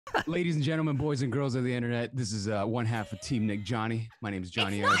Ladies and gentlemen, boys and girls of the internet, this is one half of Team Nick Johnny. My name is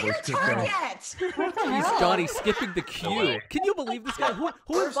Johnny Young. It's not your turn yet. He's Johnny skipping the queue. Can you believe this guy?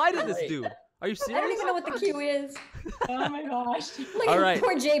 Who invited this dude? Are you serious? I don't even know what the queue is. Oh my gosh. Look All at right.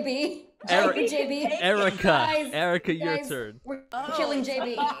 poor JB. JB. Erica, your guys, turn. We're killing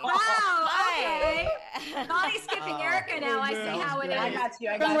JB. Wow. Okay. Johnny's skipping Erica now. I see how it is. I got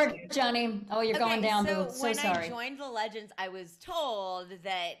you. Good work, Johnny. Oh, you're going down. So So when sorry. I joined the Legends, I was told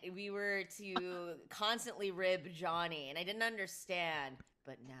that we were to constantly rib Johnny, and I didn't understand.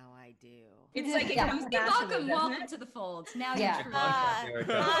 But now I do. It's like it comes naturally, welcome to the fold. Now Yeah. you're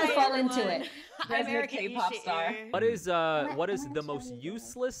Fall into it. I'm Erica, K-pop star. What is the most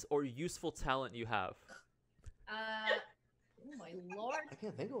useless or useful talent you have? Oh my lord. I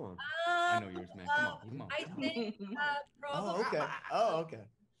can't think of one. I know yours, man. Come on, come on. I think Oh, probably. okay. Oh, okay.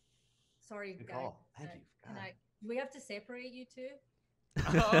 Sorry, Good guys. call. Thank you. Can God. do we have to separate you two?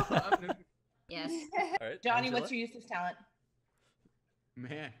 Yes. All right, Johnny, Angela? what's your useless talent?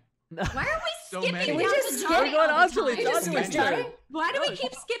 Man. Why are we So skipping many. down We to just skip- Johnny We're going all the Anjali. time? You just Anjali's skip Johnny? turn. Why do we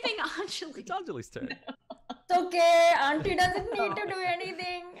keep skipping Anjali? It's Anjali's turn. It's okay. Auntie doesn't need to do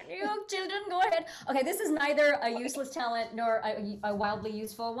anything. You children, go ahead. Okay, this is neither a useless talent nor a wildly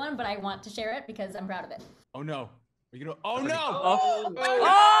useful one, but I want to share it because I'm proud of it. Oh no. Are you gonna? Oh no! Oh!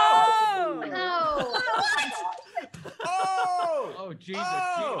 Oh! Oh! Oh Jesus!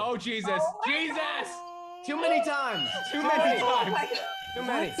 Oh! Oh Jesus! Jesus! Too many times. Too many times. Too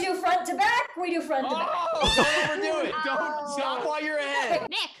many. We do front to back. We do front to back. Oh! Don't overdo it. Don't Stop while you're ahead.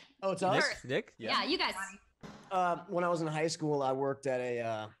 Nick. Oh, it's us? Nick? Yeah, you guys. When I was in high school, I worked at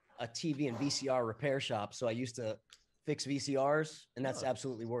a TV and VCR repair shop. So I used to fix VCRs, and that's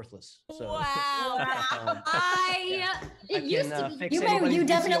absolutely worthless. So Wow. It used to fix you anybody's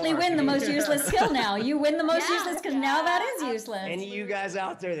definitely VCR. win the most useless skill now. You win the most Yeah. useless because now that is useless. Any of you guys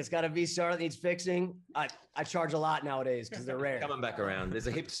out there that's got a VCR that needs fixing, I charge a lot nowadays because they're rare. Coming back around. There's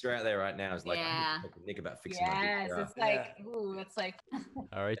a hipster out there right now. It's like, Yeah. Nick about fixing my Yes, VCR. it's like, ooh, it's like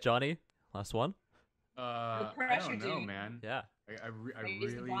All right, Johnny. Last one. I pressure, don't know, dude. man. Yeah. I raise the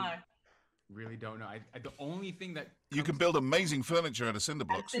really, bar. really don't know. The only thing that You can build amazing furniture out of cinder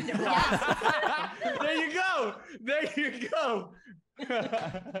blocks. there you go. There you go.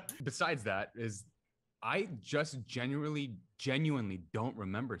 Besides that, is I just genuinely don't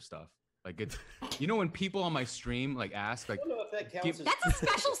remember stuff. Like it's, you know, when people on my stream like ask, like, I don't know if that counts as That's a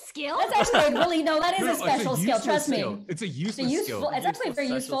special skill. That's actually really that is No, a it's special skill. useless Trust skill. me. It's a It's useless a useful. skill. It's actually a very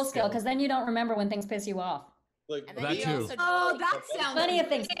Special useful skill because then you don't remember when things piss you off. like And then That you too. also Oh, that sounds Plenty of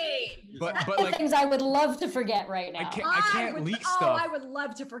things. great. But Plenty of like things I would love to forget right now. I can't would, leak oh, stuff. I would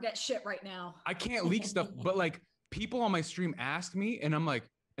love to forget shit right now. I can't leak stuff, but like people on my stream ask me, and I'm like,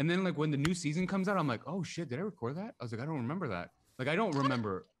 and then like when the new season comes out, I'm like, oh shit, did I record that? I was like, I don't remember that. Like I don't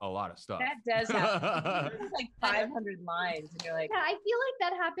remember a lot of stuff. that does happen. It's like 500 lines, and you're like, Yeah, I feel like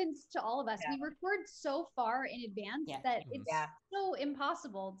that happens to all of us. Yeah. We record so far in advance Yeah. that it's Yeah. so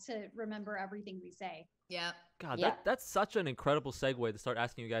impossible to remember everything we say. Yeah. God, Yeah. that's such an incredible segue to start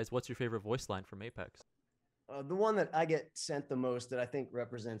asking you guys, what's your favorite voice line from Apex? the one that I get sent the most that I think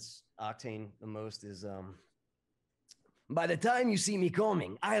represents Octane the most is by the time you see me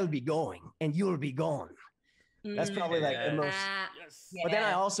coming, I'll be going and you'll be gone. That's probably like the most. yeah. But then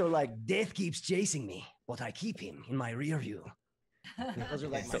I also like death keeps chasing me, but I keep him in my rear view. Those are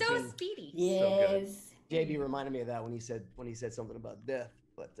like my So two. speedy. Yes. JB reminded me of that when he said something about death.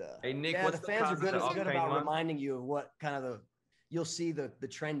 But Hey, Nick, yeah, what's the the fans are cause of good, the good Octane about one? reminding you of what kind of you'll see the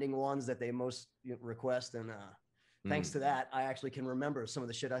trending ones that they most request, and thanks to that, I actually can remember some of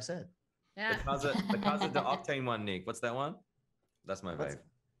the shit I said. Yeah. The Casa de Octane one, Nick. What's that one? That's my What's- fave.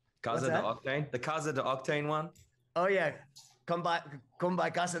 Casa de that? Octane. The Casa de Octane one. Oh yeah, come by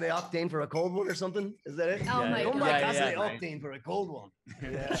Casa de Octane for a cold one or something. Is that it? Oh my Come God. by Yeah, Casa yeah, de right. Octane for a cold one.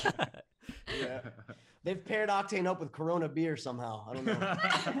 Yeah. Yeah. They've paired Octane up with Corona beer somehow. I don't know.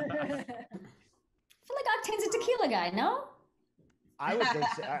 I feel like Octane's a tequila guy, no? I would think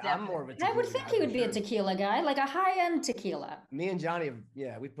so. I'm more of a tequila I would think guy he for would be a sure. tequila guy, like a high-end tequila. Me and Johnny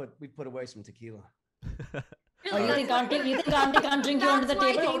have, we put away some tequila. Oh, you think Auntie can't drink you under the That's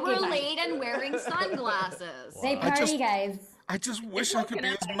why table? they were Okay, fine. late and wearing sunglasses. They I party, just- guys. I just wish I could be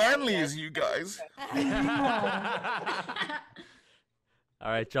as manly as you guys.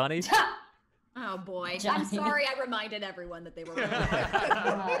 All right, Johnny. Oh boy. Johnny. I'm sorry I reminded everyone that they were late.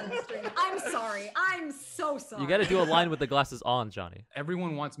 I'm sorry. I'm so sorry. You got to do a line with the glasses on, Johnny.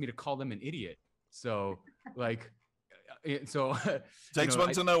 Everyone wants me to call them an idiot. So like, so Takes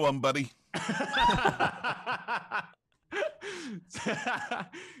one to know one, buddy.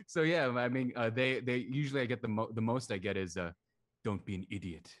 So yeah, I mean, they usually I get the most I get is don't be an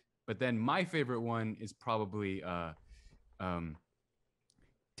idiot. But then my favorite one is probably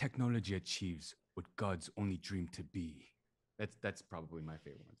technology achieves what gods only dream to be. That's probably my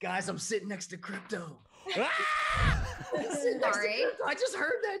favorite one. Guys, I'm sitting next to crypto. Sorry. I just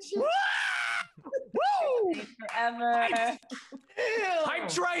heard that shit. Woo! Forever. Hype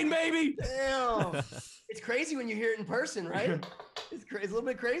train, baby. Damn. It's crazy when you hear it in person, right? It's a little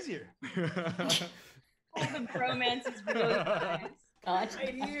bit crazier. All the bromance is real, guys.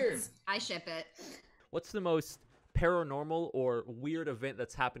 Right here. I ship it. What's the most paranormal or weird event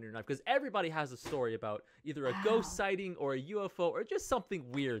that's happened in your life? Because everybody has a story about either a ghost sighting or a UFO or just something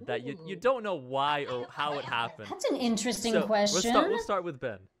weird that you don't know why or how it happened. That's an interesting So, question. We'll start with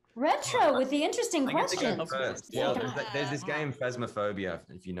Ben. Retro with the interesting I get to go questions. first. Yeah. Well, there's this game, Phasmophobia,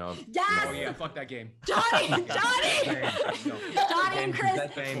 if you know. Yes! Oh yeah, fuck that game. Johnny! Johnny and Chris.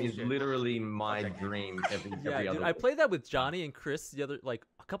 That game is literally my dream every Yeah, other dude, I played that with Johnny and Chris the other a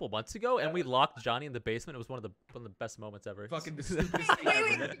couple months ago, and we locked Johnny in the basement. It was one of the best moments ever. Fucking the stupidest thing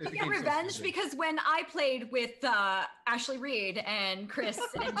Wait, ever. you get revenge because when I played with Ashley Reed and Chris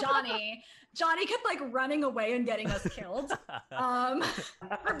and Johnny kept like running away and getting us killed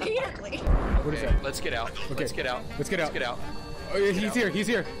repeatedly. What is that? Let's get out. Okay. Let's get out. Let's get out. Let's get out. Oh, yeah, he's here. He's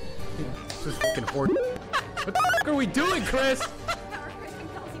here. This is fucking horrible. What the fuck are we doing, Chris?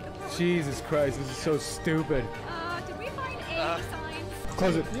 Jesus Christ, this is so stupid. Did we find any signs?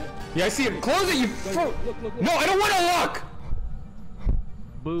 Close it. Yeah, I see it. Close it, you No, I don't want to look!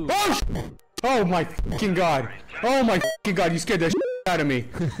 Boo. Oh, oh my fucking god. Oh my fucking god, you scared the out of me.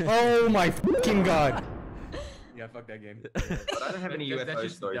 Oh my fucking god. Yeah, fuck that game. But I don't have any That's UFO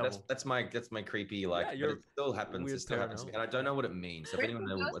just stories. devil. That's my creepy but it still happens. weird It still happens to me, and I don't know what it means. So if Where's anyone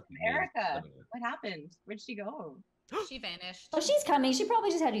the knows ghost what of it means, Erica? let me know. What happened? Where'd she go? She vanished. Oh, she's coming. She probably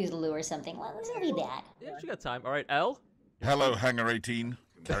just had to use a lure or something. Well, it's not be bad. Yeah, she got time. All right, Elle. Hello, Hangar 18.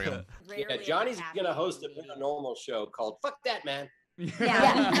 Carry on. Rarely ever Johnny's happens gonna host a to me. paranormal show called "Fuck That Man."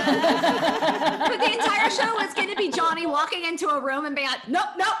 Yeah. But the entire show is going to be Johnny walking into a room and being like, nope,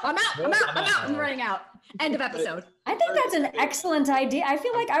 I'm out, and running out. End of episode. I think that's an excellent idea. I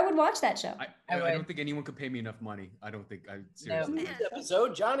feel like I would watch that show. I don't think anyone could pay me enough money. I don't think. Seriously. This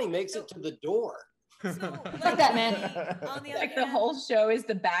episode, Johnny makes it to the door. Fuck that man. Like the whole show is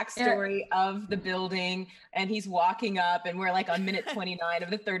the backstory of the building, and he's walking up, and we're like on minute 29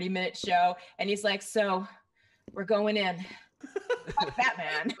 of the 30-minute show, and he's like, "So, we're going in." Fuck that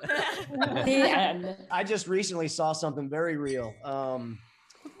man. The end. I just recently saw something very real.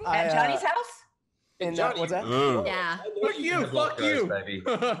 At Johnny's house? And Johnny, what's that? Yeah. Fuck you, fuck you. Baby.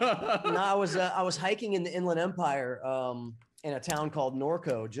 No, I was hiking in the Inland Empire in a town called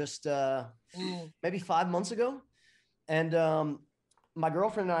Norco just maybe 5 months ago, and my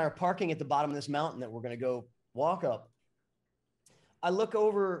girlfriend and I are parking at the bottom of this mountain that we're gonna go walk up. I look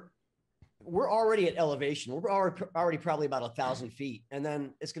over. We're already at elevation. We're already probably about 1,000 feet, and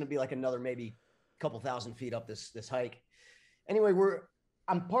then it's gonna be like another maybe a couple thousand feet up this hike. Anyway,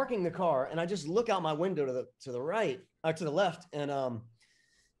 I'm parking the car, and I just look out my window to the right, to the left, and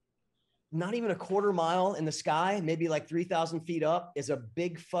not even a quarter mile in the sky, maybe like 3,000 feet up, is a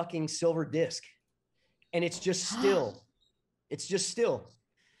big fucking silver disc, and it's just still. It's just still.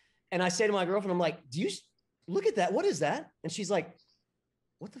 And I say to my girlfriend, I'm like, "Do you look at that? What is that?" And she's like,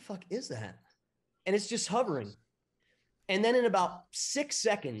 "What the fuck is that?" And it's just hovering. And then in about 6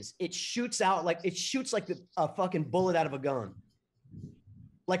 seconds, it shoots like a fucking bullet out of a gun.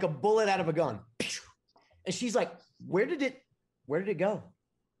 Like a bullet out of a gun. And she's like, where did it go?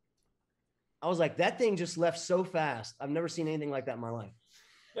 I was like, that thing just left so fast. I've never seen anything like that in my life.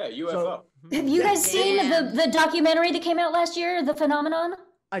 Yeah, UFO. Have you guys seen the documentary that came out last year, The Phenomenon?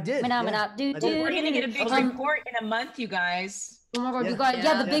 I did. Phenomenon. Yeah. We're gonna get a big report in a month, you guys. Oh my god, Yeah. you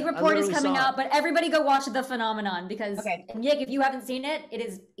got the big report is literally coming saw out, but everybody go watch The Phenomenon because Okay. Nick, if you haven't seen it, it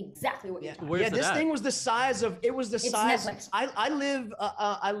is exactly what you're talking about. Where's Yeah, it this at? thing was the size of It's size. Netflix.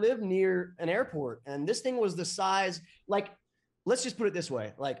 I live near an airport, and this thing was the size. Like, let's just put it this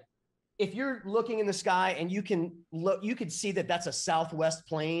way: like, if you're looking in the sky and you could see that that's a Southwest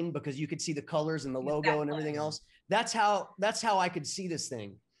plane because you could see the colors and the logo and everything else. That's how I could see this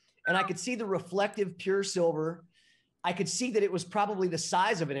thing, and I could see the reflective pure silver. I could see that it was probably the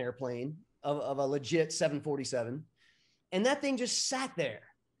size of an airplane, of a legit 747. And that thing just sat there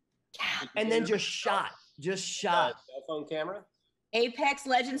and then just shot. Cell phone camera. Apex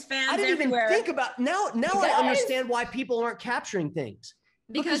Legends fans I didn't everywhere. even think about now I understand why people aren't capturing things.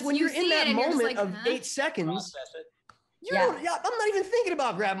 Because when you you're in see that it and you're just moment like, of huh? 8 seconds, Process it. I'm not even thinking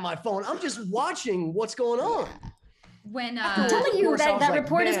about grabbing my phone. I'm just watching what's going on. When I'm telling Of you course, I that was that like,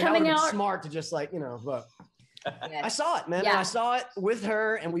 report is man, that coming would've been out. smart to just but I saw it, man. Yeah. And I saw it with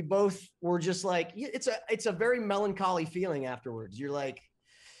her, and we both were just like, it's a very melancholy feeling afterwards. You're like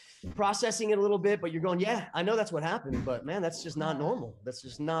processing it a little bit, but you're going, yeah, I know that's what happened, but man, that's just not normal. That's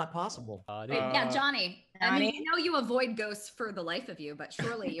just not possible. Yeah, Johnny. I mean, you know you avoid ghosts for the life of you, but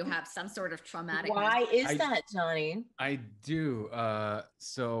surely you have some sort of traumatic. Why is that, Johnny? I do.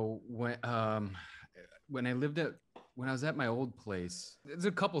 So when I lived at when I was at my old place, there's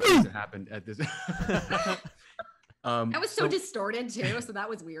a couple things that happened at this. That was so distorted too, so that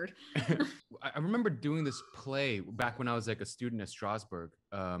was weird. I remember doing this play back when I was like a student at Strasbourg,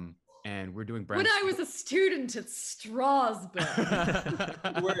 and we're doing. When I was a student at Strasbourg.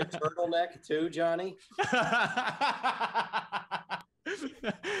 You wear a turtleneck too, Johnny?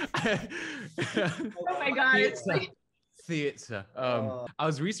 Oh my God! It's like Theater. I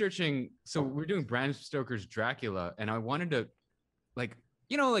was researching. So we're doing Bram Stoker's Dracula, and I wanted to, like,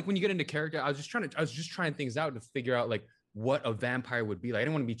 you know, like when you get into character, I was just trying things out to figure out like what a vampire would be like. I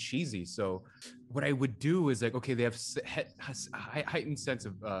didn't want to be cheesy, so what I would do is like, okay, they have heightened sense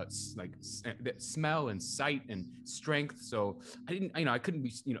of smell and sight and strength. So I couldn't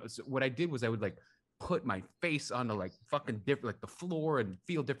be, so what I did was I would like put my face onto like fucking different, like the floor, and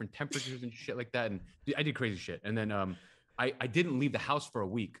feel different temperatures and shit like that. And I did crazy shit. And then I didn't leave the house for a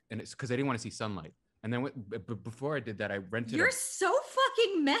week, and it's because I didn't want to see sunlight. And then before I did that, I rented. You're so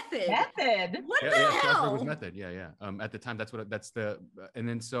fucking method. What the hell? It was method. Yeah. At the time, and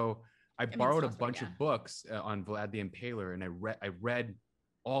then so I borrowed a bunch of books on Vlad the Impaler, and I read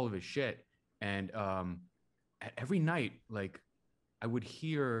all of his shit. And every night, like I would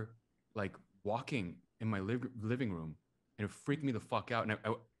hear like walking in my living room, and it freaked me the fuck out.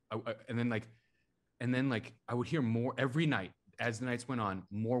 And then I would hear more every night as the nights went on,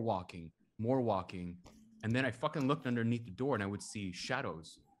 more walking. And then I fucking looked underneath the door, and I would see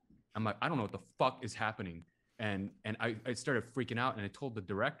shadows. I'm like, I don't know what the fuck is happening. And I started freaking out, and I told the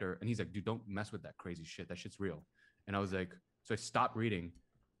director, and he's like, dude, don't mess with that crazy shit. That shit's real. And I was like, so I stopped reading.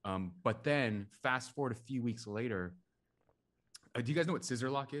 But then fast forward a few weeks later, do you guys know what scissor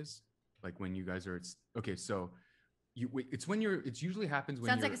lock is? Like when you guys are, okay, so it usually happens when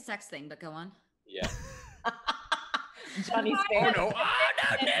Sounds like a sex thing, but go on. Yeah. Johnny's favorite. Oh no!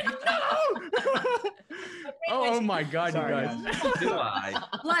 Oh my God, Sorry, you guys. Do I?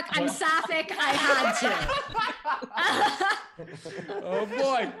 Look, I'm sapphic. I had to. Oh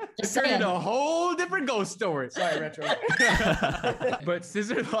boy, it's turned a whole different ghost story. Sorry, Retro. But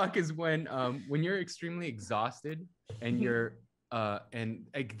scissor lock is when you're extremely exhausted and you're and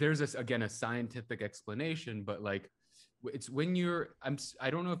like, there's a scientific explanation, but like it's when I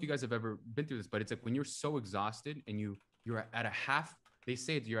don't know if you guys have ever been through this, but it's like when you're so exhausted and you're at a half, they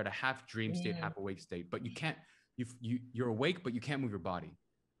say you're at a half dream state, half awake state, but you can't, you're awake, but you can't move your body.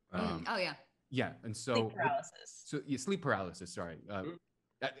 Oh yeah. Yeah. And so sleep paralysis. Sleep paralysis. Sorry.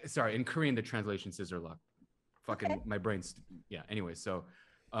 Sorry. In Korean, the translation scissor lock. Fucking my brain's, yeah. Anyway. So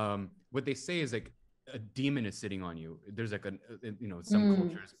what they say is like a demon is sitting on you. There's like some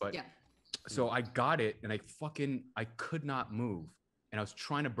cultures, but yeah. So I got it, and I could not move, and I was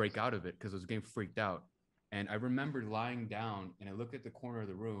trying to break out of it because I was getting freaked out. And I remember lying down, and I looked at the corner of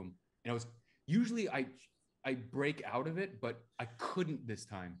the room, and usually I break out of it, but I couldn't this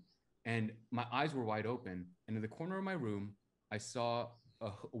time. And my eyes were wide open, and in the corner of my room, I saw a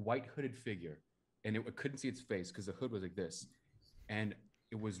white hooded figure, and I couldn't see its face because the hood was like this, and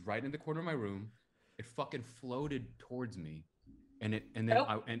it was right in the corner of my room. It fucking floated towards me. And it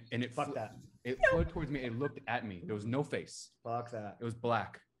floated towards me. It looked at me. There was no face. Fuck that. It was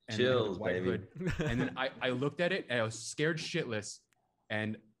black. And Chills, white baby. hood. And then I looked at it, and I was scared shitless.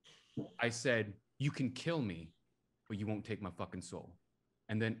 And I said, "You can kill me, but you won't take my fucking soul."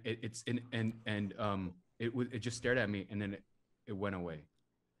 And then it just stared at me, and then it went away.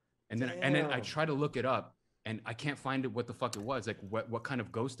 And then I tried to look it up, and I can't find it. What the fuck it was? Like what kind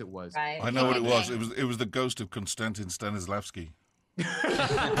of ghost it was? Right. I know what it was. It was the ghost of Konstantin Stanislavski.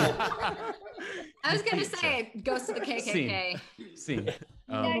 I was gonna say ghost of the KKK. Scene.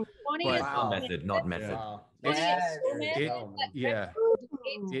 Johnny is Not method, not method. Wow.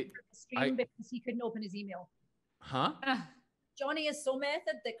 stream because he couldn't open his email. Huh? Johnny is so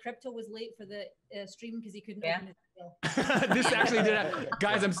method that Crypto was late for the stream because he couldn't open his This actually did happen.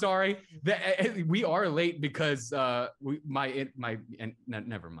 Guys, I'm sorry. We are late because never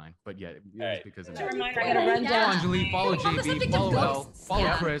mind. But yeah, it was because of that. Follow Anjali, follow JB, follow L, follow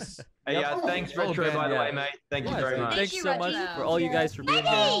Chris. Hey, thanks, Retro, by the way, mate. Thank you very much. Thanks so much for all you guys for being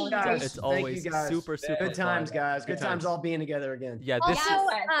here. Guys, It's always super good times, fun. guys. Good times all being together again. Yeah, Also, this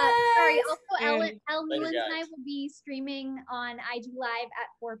sorry. Also, Elle Later, Newlands and I guys. will be streaming on IG Live at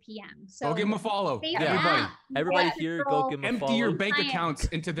 4 p.m. So Go give them a follow. Facebook, Everybody. everybody here, go give them a Empty follow. your bank accounts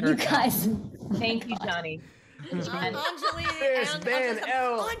into their You account. guys. Thank you, Johnny. Anjali,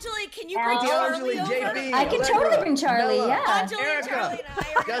 can you bring Auntie Charlie Anjali, over? JB, I can Allegra, totally bring Charlie, Bella, yeah. Anjali, Erica, Charlie, and I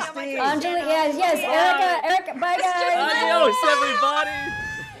are Justine. gonna Anjali, yes, Erica, bye guys. Adios, everybody.